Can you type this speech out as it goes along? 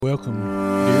Welcome,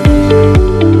 dear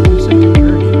listener, to Second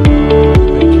Journey through the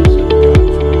pages of God's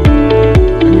Word.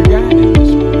 I'm your guide in this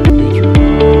adventure,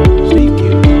 Steve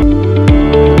Gibbs.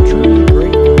 I'm truly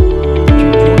grateful that you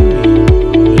join me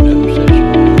in another session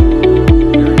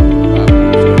during the Bible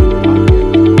Study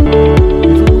Podcast.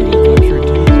 Before we look closer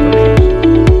into these verses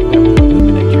that will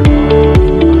illuminate your heart and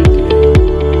your mind today,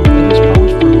 let us pause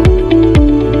for a moment in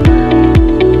prayer.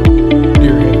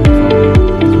 Dear Heavenly Father,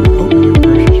 as we open your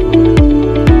precious Word,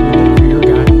 for your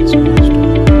guidance and wisdom.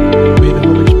 May the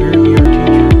Holy Spirit be our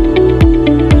teacher.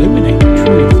 Illuminate the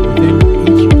truth within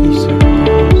each of these sacred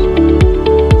pages.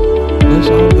 Bless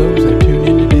all those that tune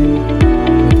in today,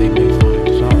 that they may find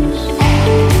solace,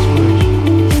 inspiration,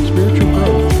 and spiritual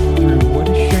growth through what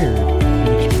is shared and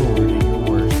explored in your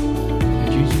Word. In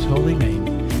Jesus' holy name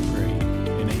we pray,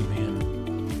 and amen.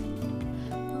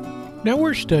 Now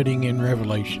we're studying in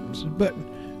Revelations, but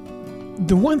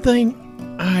the one thing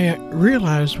I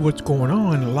realized what's going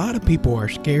on. A lot of people are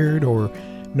scared or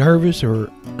nervous or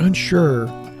unsure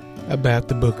about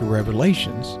the book of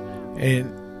Revelations.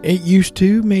 And it used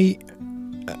to be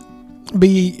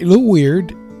a little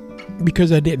weird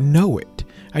because I didn't know it.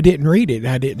 I didn't read it.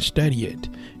 I didn't study it.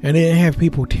 And I didn't have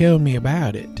people tell me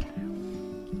about it.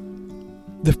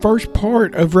 The first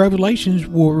part of Revelations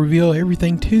will reveal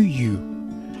everything to you.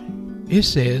 It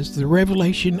says the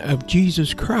revelation of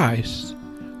Jesus Christ,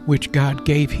 which God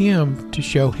gave him to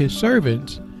show his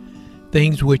servants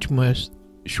things which must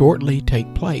shortly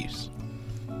take place.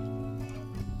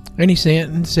 And he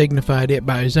sent and signified it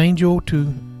by his angel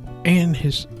and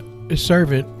his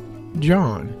servant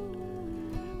John,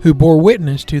 who bore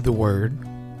witness to the word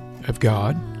of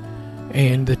God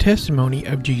and the testimony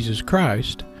of Jesus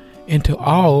Christ, and to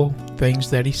all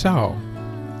things that he saw.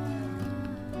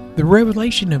 The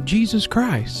revelation of Jesus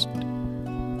Christ.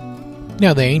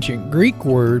 Now, the ancient Greek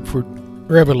word for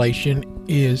revelation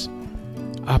is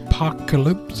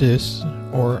apocalypsis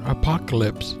or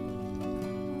apocalypse,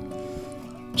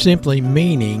 simply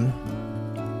meaning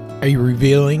a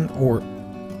revealing or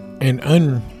an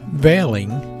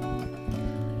unveiling.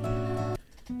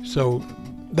 So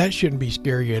that shouldn't be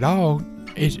scary at all.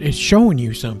 It's showing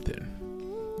you something.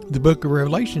 The book of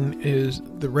Revelation is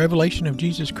the revelation of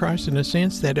Jesus Christ in the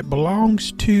sense that it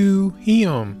belongs to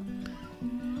him.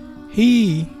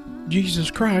 He, Jesus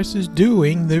Christ, is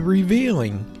doing the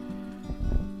revealing.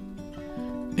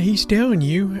 He's telling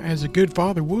you, as a good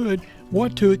father would,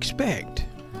 what to expect.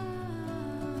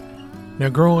 Now,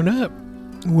 growing up,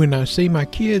 when I see my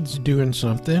kids doing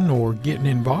something or getting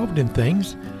involved in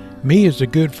things, me as a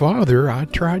good father, I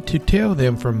try to tell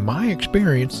them from my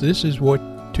experience, this is what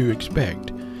to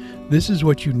expect. This is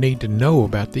what you need to know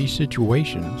about these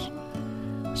situations.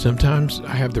 Sometimes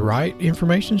I have the right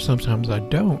information, sometimes I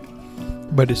don't.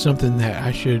 But it's something that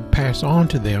I should pass on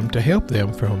to them to help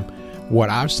them from what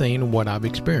I've seen and what I've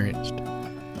experienced.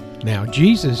 Now,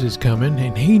 Jesus is coming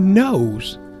and he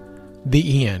knows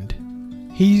the end.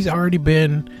 He's already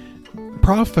been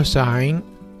prophesying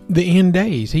the end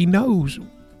days. He knows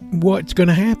what's going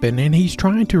to happen and he's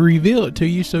trying to reveal it to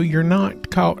you so you're not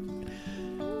caught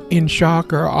in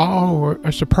shock or awe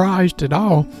or surprised at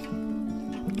all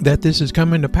that this is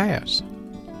coming to pass.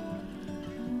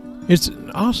 It's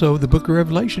also, the book of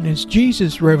Revelation is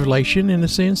Jesus' revelation in the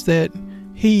sense that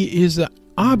he is the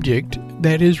object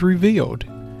that is revealed.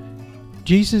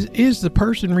 Jesus is the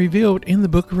person revealed in the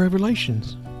book of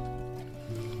Revelations.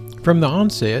 From the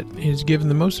onset, he is given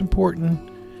the most important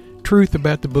truth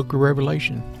about the book of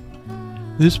Revelation.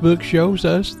 This book shows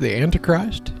us the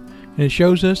Antichrist, and it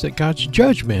shows us that God's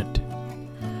judgment,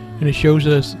 and it shows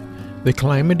us the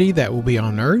calamity that will be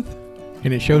on earth,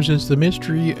 and it shows us the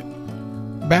mystery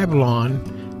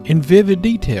Babylon in vivid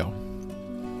detail.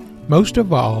 Most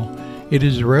of all, it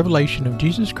is a revelation of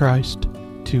Jesus Christ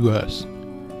to us.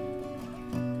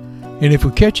 And if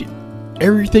we catch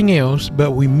everything else,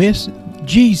 but we miss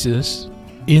Jesus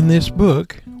in this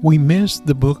book, we miss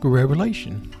the book of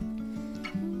Revelation.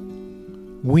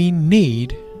 We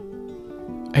need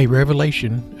a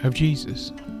revelation of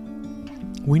Jesus.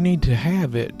 We need to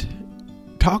have it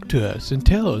talk to us and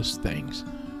tell us things.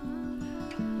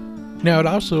 Now, it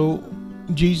also,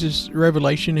 Jesus'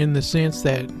 revelation in the sense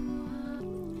that,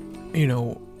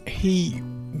 he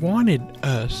wanted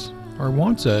us, or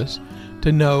wants us,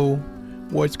 to know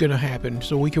what's going to happen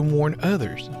so we can warn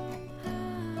others.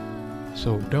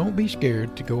 So don't be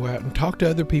scared to go out and talk to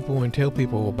other people and tell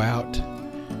people about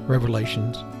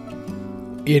Revelations.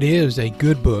 It is a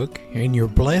good book, and you're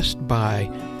blessed by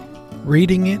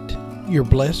reading it. You're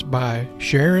blessed by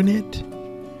sharing it.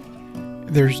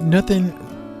 There's nothing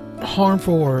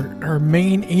harmful or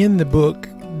mean in the book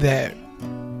that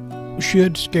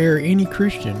should scare any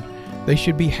Christian. They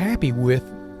should be happy with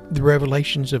the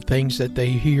revelations of things that they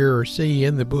hear or see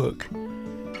in the book.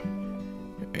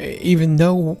 Even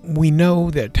though we know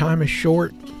that time is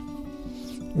short,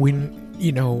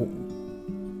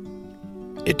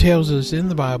 it tells us in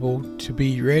the Bible to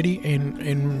be ready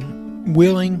and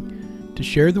willing to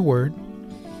share the word,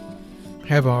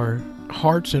 have our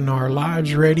hearts and our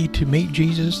lives ready to meet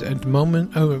Jesus at the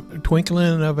moment of a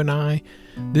twinkling of an eye.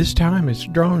 This time is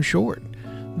drawn short.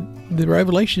 The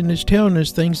Revelation is telling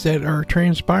us things that are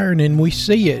transpiring, and we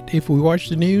see it. If we watch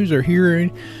the news or hear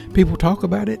people talk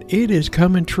about it, it is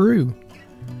coming true.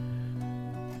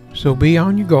 So be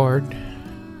on your guard.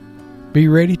 Be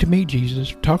ready to meet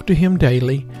Jesus. Talk to Him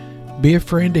daily. Be a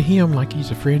friend to Him like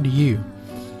He's a friend to you.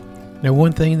 Now,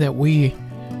 one thing that we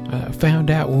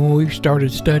found out when we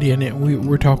started studying it, we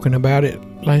were talking about it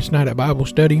last night at Bible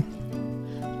study.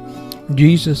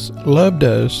 Jesus loved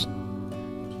us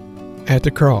at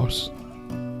the cross.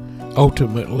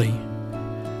 Ultimately,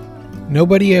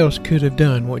 nobody else could have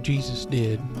done what Jesus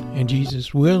did, and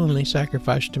Jesus willingly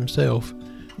sacrificed Himself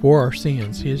for our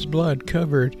sins. His blood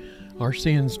covered our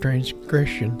sins,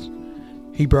 transgressions.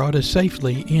 He brought us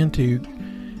safely into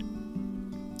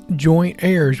joint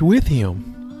heirs with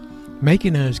Him,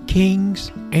 making us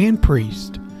kings and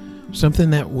priests, something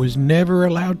that was never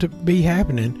allowed to be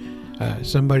happening.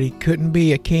 Somebody couldn't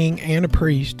be a king and a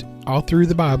priest all through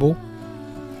the Bible.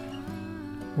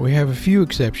 We have a few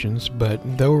exceptions, but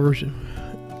those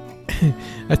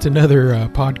that's another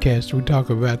podcast. We talk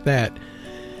about that.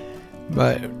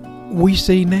 But we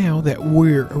see now that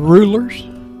we're rulers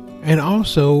and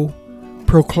also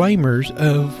proclaimers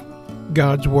of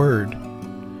God's word.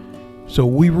 So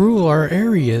we rule our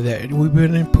area that we've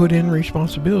been put in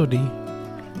responsibility,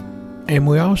 and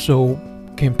we also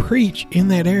can preach in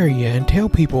that area and tell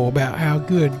people about how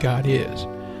good God is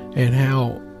and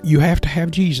how you have to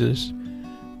have Jesus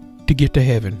to get to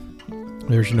heaven.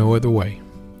 There's no other way.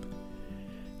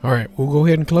 All right, we'll go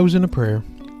ahead and close in a prayer.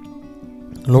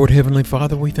 Lord, Heavenly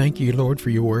Father, we thank you, Lord,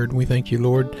 for your word. We thank you,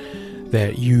 Lord,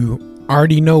 that you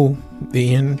already know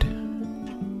the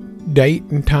end date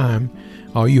and time.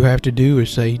 All you have to do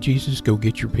is say, Jesus, go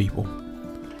get your people.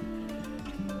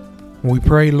 We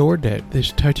pray, Lord, that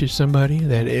this touches somebody,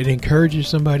 that it encourages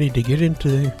somebody to get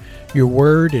into your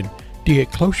word and to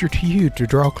get closer to you, to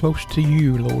draw close to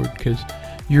you, Lord, because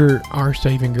you're our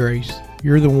saving grace.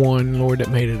 You're the one, Lord,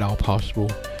 that made it all possible.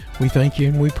 We thank you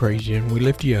and we praise you and we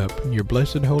lift you up in your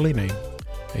blessed holy name.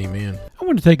 Amen. I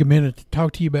want to take a minute to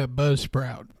talk to you about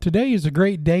Buzzsprout. Today is a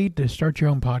great day to start your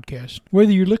own podcast.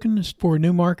 Whether you're looking for a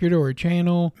new market or a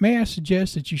channel, may I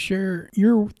suggest that you share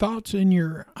your thoughts and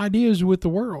your ideas with the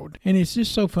world. And it's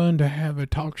just so fun to have a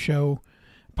talk show.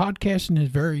 Podcasting is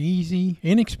very easy,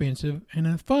 inexpensive, and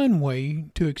a fun way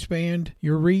to expand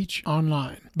your reach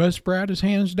online. Buzzsprout is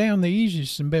hands down the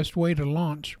easiest and best way to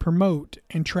launch, promote,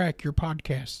 and track your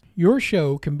podcast. Your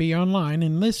show can be online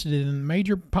and listed in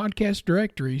major podcast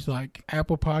directories like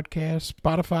Apple Podcasts,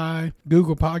 Spotify,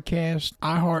 Google Podcasts,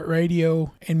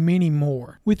 iHeartRadio, and many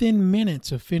more within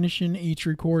minutes of finishing each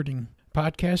recording.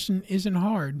 Podcasting isn't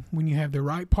hard when you have the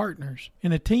right partners,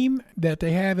 and a team that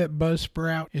they have at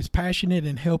Buzzsprout is passionate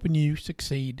in helping you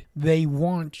succeed. They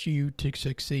want you to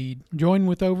succeed. Join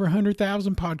with over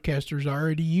 100,000 podcasters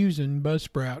already using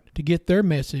Buzzsprout to get their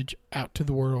message out to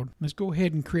the world. Let's go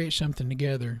ahead and create something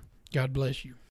together. God bless you.